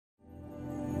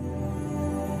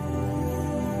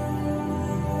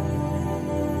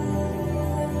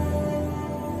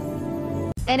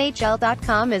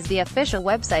NHL.com is the official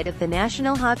website of the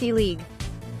National Hockey League.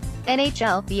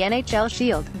 NHL, the NHL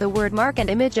Shield, the word mark and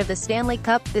image of the Stanley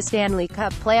Cup, the Stanley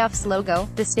Cup Playoffs logo,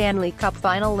 the Stanley Cup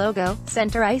Final logo,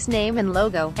 center ice name and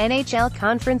logo, NHL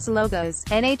Conference logos,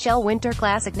 NHL Winter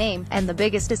Classic name, and the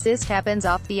biggest assist happens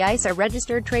off the ice are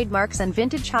registered trademarks and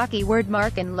vintage hockey word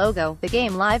mark and logo. The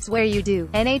game lives where you do.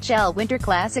 NHL Winter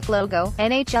Classic logo,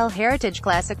 NHL Heritage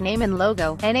Classic name and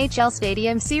logo, NHL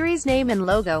Stadium Series name and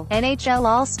logo, NHL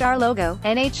All-Star logo,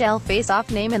 NHL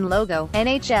Face-Off name and logo,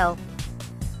 NHL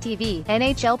TV,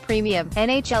 NHL Premium,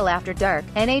 NHL After Dark,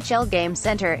 NHL Game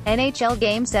Center, NHL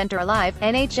Game Center Live,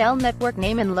 NHL Network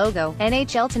name and logo,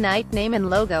 NHL Tonight name and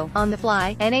logo, On the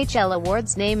Fly, NHL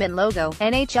Awards name and logo,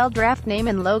 NHL Draft name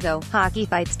and logo, Hockey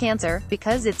Fights Cancer,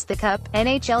 Because It's the Cup,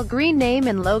 NHL Green name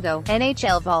and logo,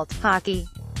 NHL Vault, Hockey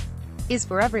is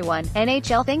for everyone,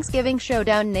 NHL Thanksgiving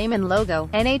Showdown name and logo,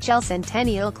 NHL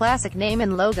Centennial Classic name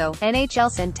and logo, NHL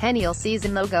Centennial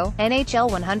Season logo, NHL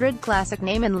 100 Classic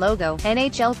name and logo,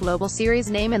 NHL Global Series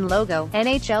name and logo,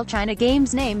 NHL China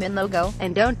Games name and logo,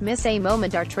 and don't miss a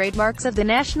moment are trademarks of the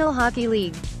National Hockey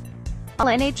League. All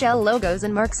NHL logos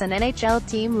and marks and NHL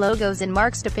team logos and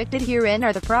marks depicted herein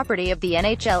are the property of the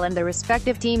NHL and the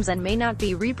respective teams and may not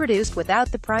be reproduced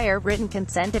without the prior written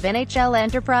consent of NHL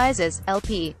Enterprises,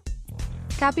 LP.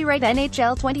 Copyright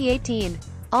NHL 2018.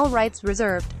 All rights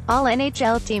reserved. All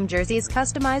NHL team jerseys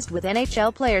customized with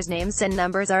NHL players' names and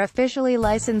numbers are officially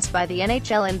licensed by the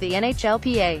NHL and the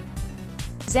NHLPA.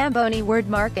 Zamboni word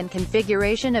mark and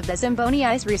configuration of the Zamboni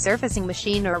ice resurfacing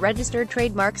machine are registered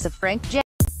trademarks of Frank J.